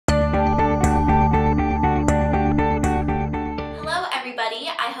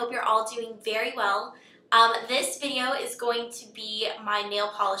all doing very well. This video is going to be my nail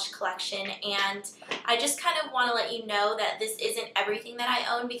polish collection, and I just kind of want to let you know that this isn't everything that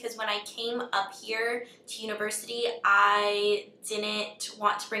I own, because when I came up here to university, I didn't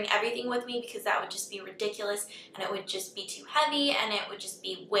want to bring everything with me because that would just be ridiculous and it would just be too heavy and it would just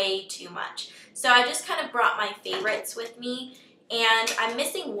be way too much. So I just kind of brought my favorites with me. And I'm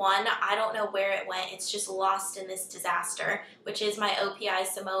missing one. I don't know where it went. It's just lost in this disaster, which is my OPI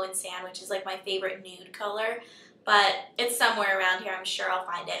Samoan Sand, which is like my favorite nude color. But it's somewhere around here. I'm sure I'll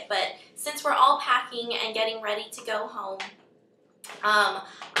find it. But since we're all packing and getting ready to go home,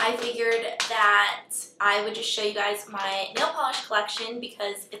 I figured that I would just show you guys my nail polish collection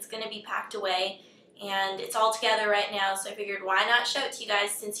because it's going to be packed away. And it's all together right now, so I figured why not show it to you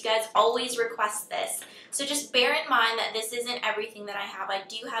guys since you guys always request this. So just bear in mind that this isn't everything that I have. I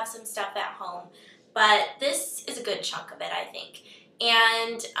do have some stuff at home, but this is a good chunk of it, I think.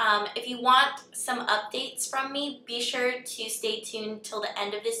 And if you want some updates from me, be sure to stay tuned till the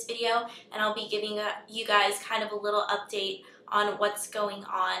end of this video, and I'll be giving you guys kind of a little update on what's going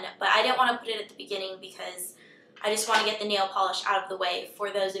on. But I didn't want to put it at the beginning because I just want to get the nail polish out of the way for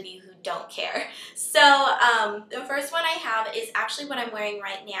those of you who don't care. So the first one I have is actually what I'm wearing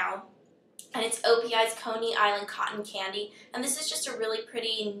right now, and it's OPI's Coney Island Cotton Candy. And this is just a really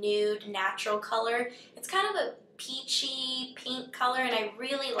pretty nude, natural color. It's kind of a peachy pink color, and I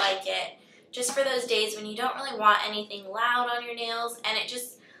really like it just for those days when you don't really want anything loud on your nails, and it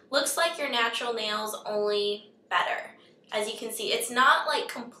just looks like your natural nails, only better. As you can see, it's not like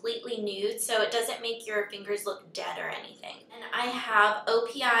completely nude, so it doesn't make your fingers look dead or anything. And I have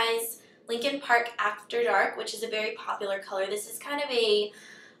OPI's Lincoln Park After Dark, which is a very popular color. This is kind of a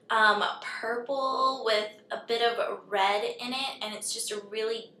purple with a bit of red in it, and it's just a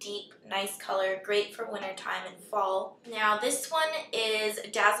really deep, nice color, great for wintertime and fall. Now this one is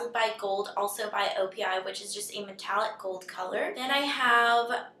Dazzled by Gold, also by OPI, which is just a metallic gold color. Then I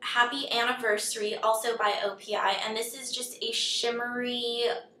have Happy Anniversary, also by OPI, and this is just a shimmery,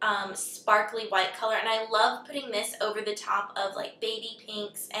 sparkly white color, and I love putting this over the top of like baby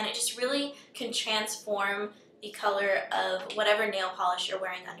pinks, and it just really can transform the color of whatever nail polish you're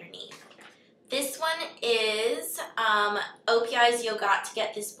wearing underneath. This one is OPI's You Got to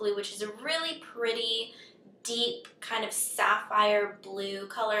Get This Blue, which is a really pretty, deep kind of sapphire blue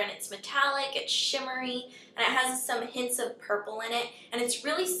color, and it's metallic, it's shimmery, and it has some hints of purple in it, and it's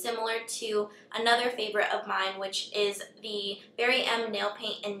really similar to another favorite of mine, which is the Berry M Nail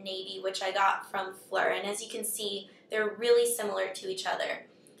Paint in Navy, which I got from Fleur, and as you can see, they're really similar to each other.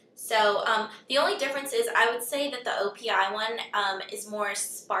 So the only difference is I would say that the OPI one is more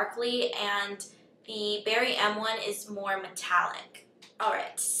sparkly and the Berry M one is more metallic.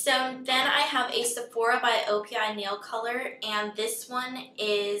 Alright, so then I have a Sephora by OPI nail color, and this one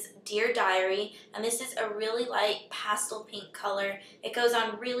is Dear Diary, and this is a really light pastel pink color. It goes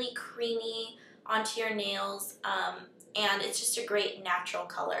on really creamy onto your nails, and it's just a great natural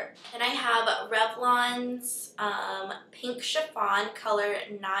color. And I have Revlon's Pink Chiffon color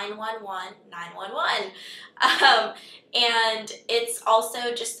 911, and it's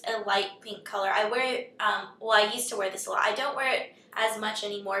also just a light pink color. I wear it, well, I used to wear this a lot. I don't wear it as much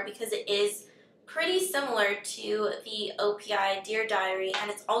anymore because it is pretty similar to the OPI Dear Diary,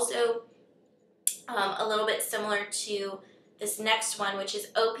 and it's also a little bit similar to this next one, which is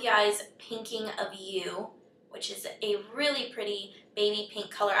OPI's Pinking of You, which is a really pretty baby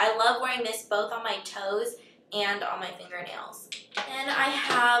pink color. I love wearing this both on my toes and on my fingernails. Then I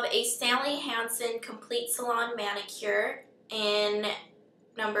have a Sally Hansen Complete Salon Manicure in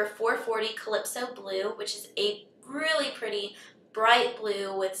number 440 Calypso Blue, which is a really pretty bright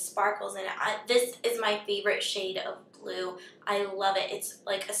blue with sparkles in it. This is my favorite shade of blue. I love it. It's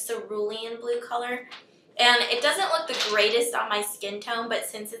like a cerulean blue color. And it doesn't look the greatest on my skin tone, but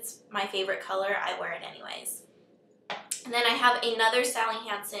since it's my favorite color, I wear it anyways. And then I have another Sally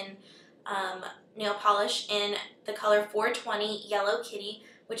Hansen nail polish in the color 420 Yellow Kitty,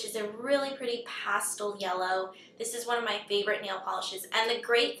 which is a really pretty pastel yellow. This is one of my favorite nail polishes. And the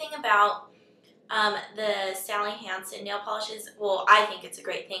great thing about the Sally Hansen nail polishes, well, I think it's a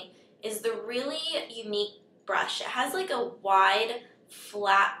great thing, is the really unique brush. It has like a wide,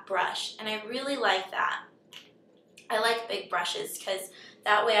 flat brush, and I really like that. I like big brushes because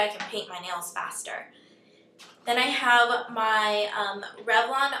that way I can paint my nails faster. Then I have my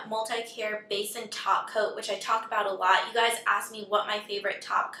Revlon Multi-Care Base and Top Coat, which I talk about a lot. You guys ask me what my favorite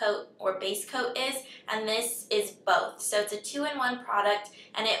top coat or base coat is, and this is both. So it's a 2-in-1 product,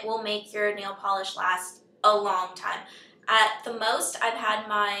 and it will make your nail polish last a long time. At the most, I've had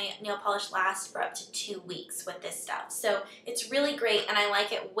my nail polish last for up to 2 weeks with this stuff. So it's really great, and I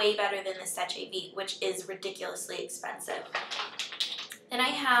like it way better than the Seche Vite, which is ridiculously expensive. Then I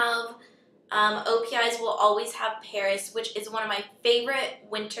have OPI's Will Always Have Paris, which is one of my favorite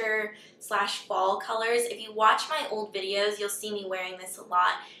winter/fall colors. If you watch my old videos, you'll see me wearing this a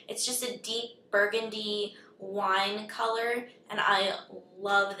lot. It's just a deep burgundy wine color, and I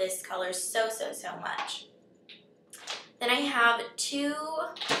love this color so much. Then I have 2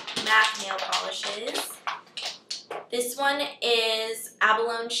 MAC nail polishes. This one is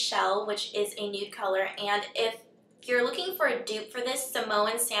Abalone Shell, which is a nude color, and if you're looking for a dupe for this,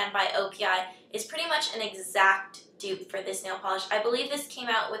 Samoan Sand by OPI is pretty much an exact dupe for this nail polish. I believe this came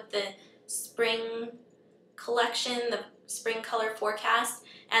out with the spring collection, the spring color forecast,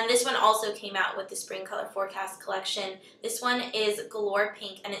 and this one also came out with the spring color forecast collection. This one is Galore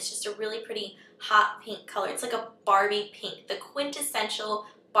Pink, and it's just a really pretty hot pink color. It's like a Barbie pink, the quintessential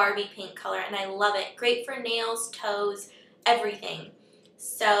Barbie pink color, and I love it. Great for nails, toes, everything.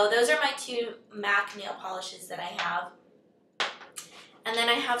 So those are my 2 MAC nail polishes that I have. And then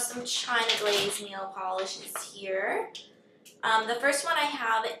I have some China Glaze nail polishes here. The first one I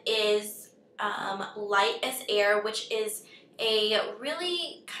have is Light as Air, which is a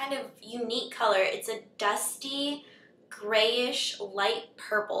really kind of unique color. It's a dusty, grayish, light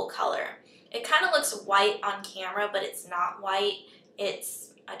purple color. It kind of looks white on camera, but it's not white.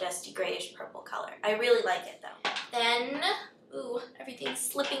 It's a dusty, grayish purple color. I really like it though. Then, ooh, everything's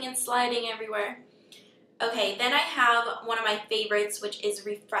slipping and sliding everywhere. Okay, then I have one of my favorites, which is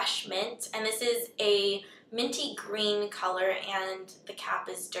Refreshment, and this is a minty green color, and the cap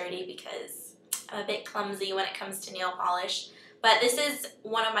is dirty because I'm a bit clumsy when it comes to nail polish. But this is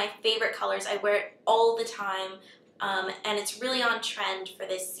one of my favorite colors. I wear it all the time, and it's really on trend for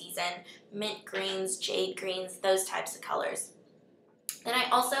this season. Mint greens, jade greens, those types of colors. Then I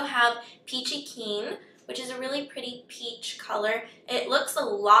also have Peachy Keen, which is a really pretty peach color. It looks a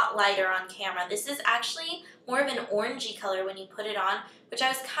lot lighter on camera. This is actually more of an orangey color when you put it on, which I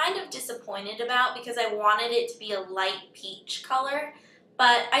was kind of disappointed about because I wanted it to be a light peach color,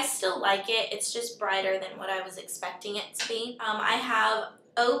 but I still like it. It's just brighter than what I was expecting it to be. I have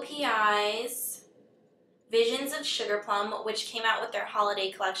OPI's Visions of Sugarplum, which came out with their holiday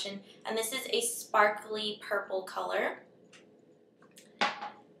collection, and this is a sparkly purple color.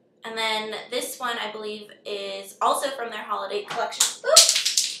 And then this one, I believe, is also from their holiday collection.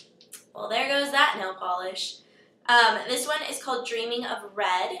 Oops! Well, there goes that nail polish. This one is called Dreaming of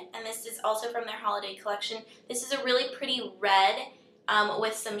Red, and this is also from their holiday collection. This is a really pretty red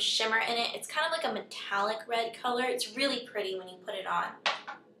with some shimmer in it. It's kind of like a metallic red color. It's really pretty when you put it on.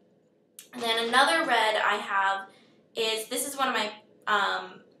 And then another red I have is, this is one of my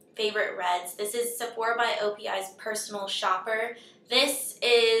favorite reds. This is Sephora by OPI's Personal Shopper. This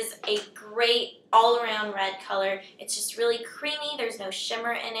is a great all-around red color. It's just really creamy. There's no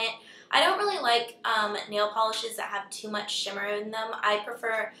shimmer in it. I don't really like nail polishes that have too much shimmer in them. I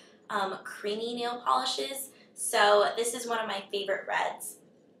prefer creamy nail polishes. So this is one of my favorite reds.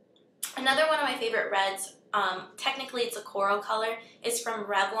 Another one of my favorite reds, technically it's a coral color, is from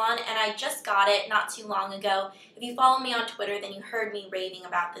Revlon, and I just got it not too long ago. If you follow me on Twitter, then you heard me raving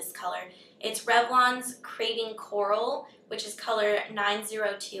about this color. It's Revlon's Craving Coral, which is color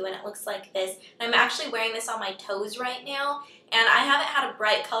 902, and it looks like this. And I'm actually wearing this on my toes right now, and I haven't had a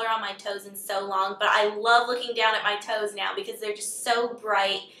bright color on my toes in so long, but I love looking down at my toes now because they're just so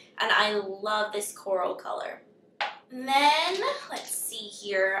bright, and I love this coral color. And then, let's see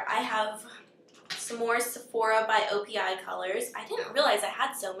here, I have some more Sephora by OPI colors. I didn't realize I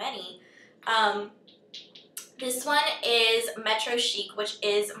had so many. This one is Metro Chic, which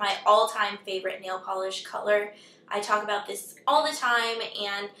is my all-time favorite nail polish color. I talk about this all the time,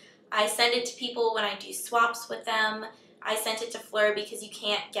 and I send it to people when I do swaps with them. I sent it to Fleur because you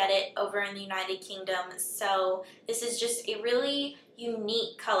can't get it over in the United Kingdom. So this is just a really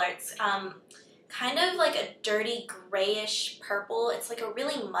unique color. It's kind of like a dirty grayish purple. It's like a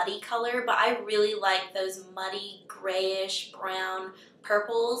really muddy color, but I really like those muddy grayish brown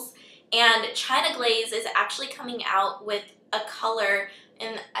purples. And China Glaze is actually coming out with a color,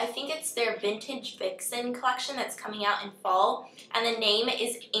 and I think it's their Vintage Vixen collection that's coming out in fall, and the name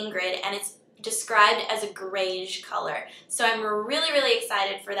is Ingrid, and it's described as a grayish color. So I'm really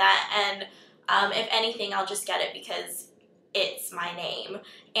excited for that, and if anything, I'll just get it because it's my name,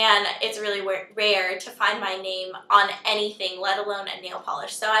 and it's really rare to find my name on anything, let alone a nail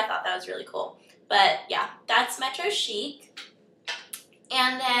polish, so I thought that was really cool. But yeah, that's Metro Chic.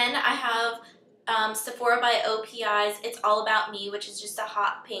 And then I have Sephora by OPI's It's All About Me, which is just a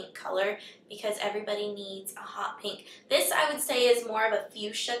hot pink color because everybody needs a hot pink. This, I would say, is more of a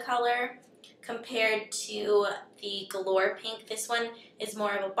fuchsia color compared to the Galore pink. This one is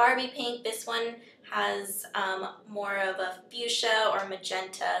more of a Barbie pink. This one has more of a fuchsia or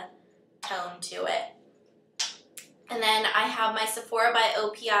magenta tone to it. And then I have my Sephora by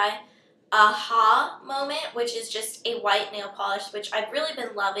OPI Aha moment, which is just a white nail polish, which I've really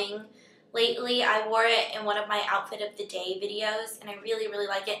been loving lately. I wore it in one of my outfit of the day videos, and I really, really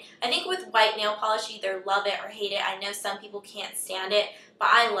like it. I think with white nail polish, you either love it or hate it. I know some people can't stand it, but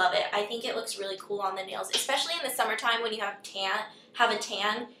I love it. I think it looks really cool on the nails, especially in the summertime when you have a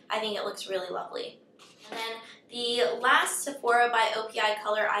tan. I think it looks really lovely. And then the last Sephora by OPI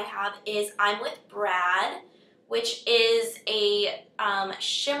color I have is I'm with Brad, which is a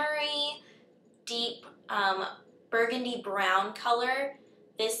shimmery, deep burgundy brown color.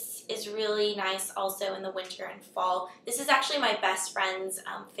 This is really nice also in the winter and fall. This is actually my best friend's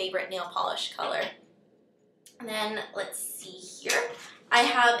favorite nail polish color. And then let's see here. I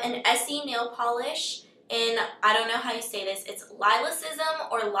have an Essie nail polish in, I don't know how you say this, it's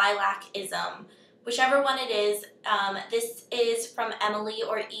Lilacism or Lilacism, whichever one it is. This is from Emily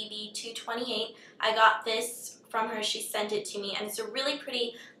or EB228. I got this from her. She sent it to me, and it's a really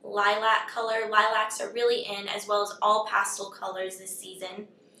pretty lilac color. Lilacs are really in, as well as all pastel colors this season.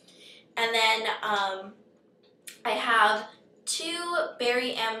 And then I have two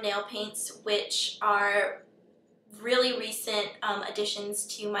Berry M nail paints, which are really recent additions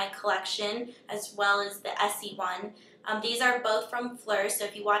to my collection, as well as the Essie one. These are both from Fleur, so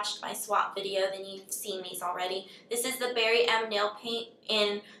if you watched my swap video, then you've seen these already. This is the Berry M nail paint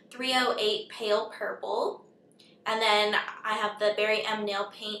in 308 Pale Purple. And then I have the Berry M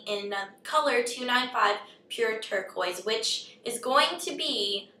nail paint in color 295 Pure Turquoise, which is going to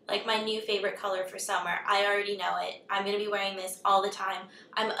be like my new favorite color for summer. I already know it. I'm going to be wearing this all the time.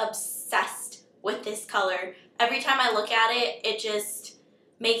 I'm obsessed with this color. Every time I look at it, it just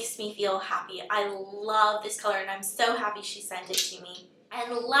makes me feel happy. I love this color, and I'm so happy she sent it to me.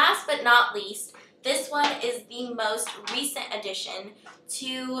 And last but not least, this one is the most recent addition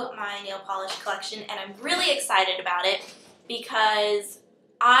to my nail polish collection, and I'm really excited about it because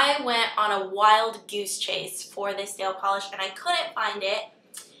I went on a wild goose chase for this nail polish and I couldn't find it.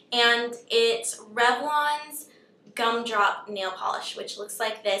 And it's Revlon's Gumdrop nail polish, which looks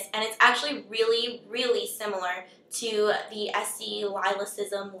like this, and it's actually really, really similar to the Essie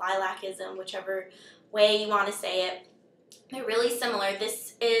Lilacism, Lilacism, whichever way you want to say it. They're really similar.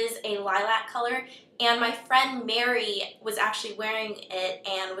 This is a lilac color, and my friend Mary was actually wearing it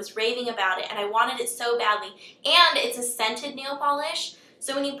and was raving about it, and I wanted it so badly. And it's a scented nail polish,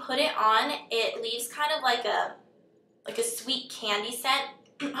 so when you put it on, it leaves kind of like a sweet candy scent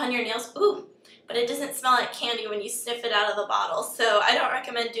on your nails. Ooh, but it doesn't smell like candy when you sniff it out of the bottle, so I don't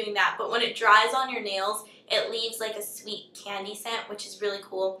recommend doing that. But when it dries on your nails, it leaves like a sweet candy scent, which is really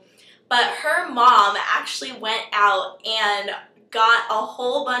cool. But her mom actually went out and got a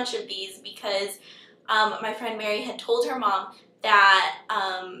whole bunch of these because my friend Mary had told her mom that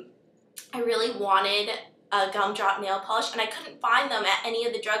I really wanted a gumdrop nail polish, and I couldn't find them at any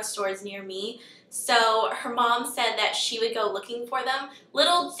of the drugstores near me. So her mom said that she would go looking for them.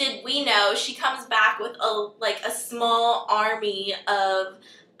 Little did we know, she comes back with a small army of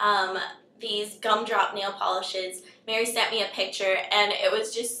these gumdrop nail polishes. Mary sent me a picture, and it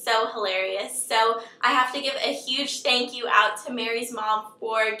was just so hilarious. So I have to give a huge thank you out to Mary's mom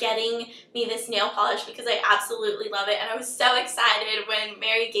for getting me this nail polish because I absolutely love it, and I was so excited when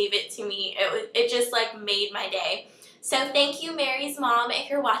Mary gave it to me. It just like made my day. So thank you, Mary's mom, if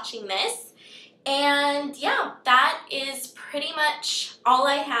you're watching this. And yeah, that is pretty much all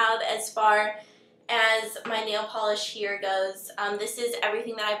I have as far as my nail polish here goes. This is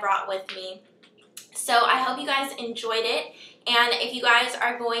everything that I brought with me. So I hope you guys enjoyed it, and if you guys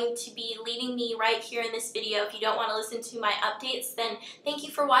are going to be leaving me right here in this video, if you don't want to listen to my updates, then thank you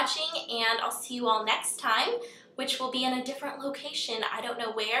for watching, and I'll see you all next time, which will be in a different location. I don't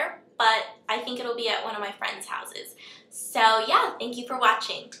know where, but I think it'll be at one of my friends' houses. So yeah, thank you for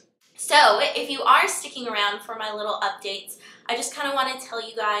watching. So if you are sticking around for my little updates, I just kind of want to tell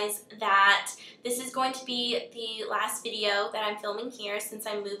you guys that this is going to be the last video that I'm filming here since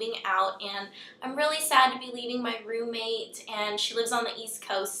I'm moving out, and I'm really sad to be leaving my roommate, and she lives on the East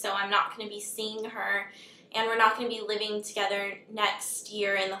Coast, so I'm not going to be seeing her, and we're not going to be living together next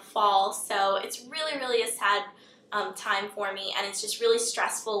year in the fall, so it's really, really a sad time for me, and it's just really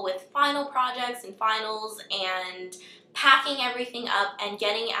stressful with final projects and finals and packing everything up and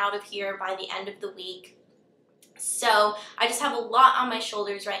getting out of here by the end of the week. So I just have a lot on my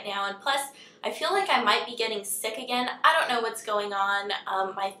shoulders right now, and plus I feel like I might be getting sick again. I don't know what's going on.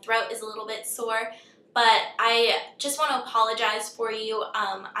 My throat is a little bit sore, but I just want to apologize for you.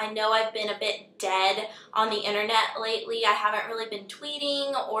 I know I've been a bit dead on the internet lately. I haven't really been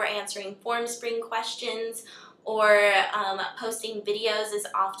tweeting or answering Formspring questions or posting videos as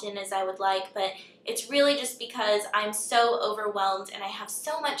often as I would like, but it's really just because I'm so overwhelmed and I have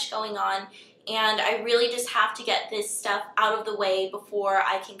so much going on, and I really just have to get this stuff out of the way before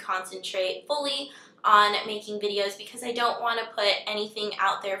I can concentrate fully on making videos, because I don't want to put anything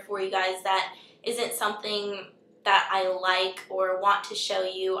out there for you guys that isn't something that I like or want to show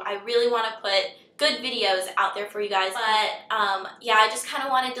you. I really want to put good videos out there for you guys, but yeah, I just kind of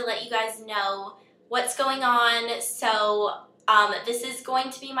wanted to let you guys know what's going on. So this is going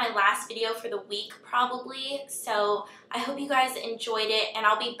to be my last video for the week probably, so I hope you guys enjoyed it, and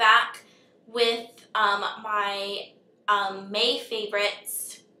I'll be back with my May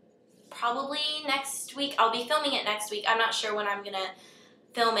favorites probably next week. I'll be filming it next week. I'm not sure when I'm gonna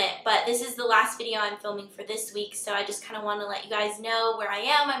film it, but this is the last video I'm filming for this week, so I just kind of want to let you guys know where I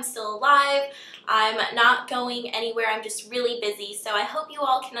am. I'm still alive. I'm not going anywhere. I'm just really busy, so I hope you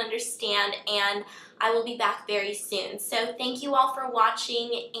all can understand, and I will be back very soon. So thank you all for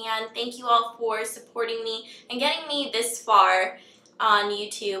watching, and thank you all for supporting me and getting me this far on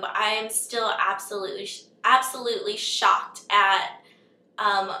YouTube. I am still absolutely shocked at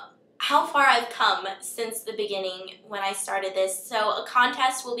how far I've come since the beginning when I started this. So a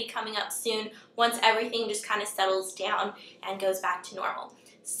contest will be coming up soon once everything just kind of settles down and goes back to normal.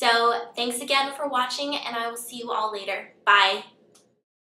 So thanks again for watching, and I will see you all later. Bye.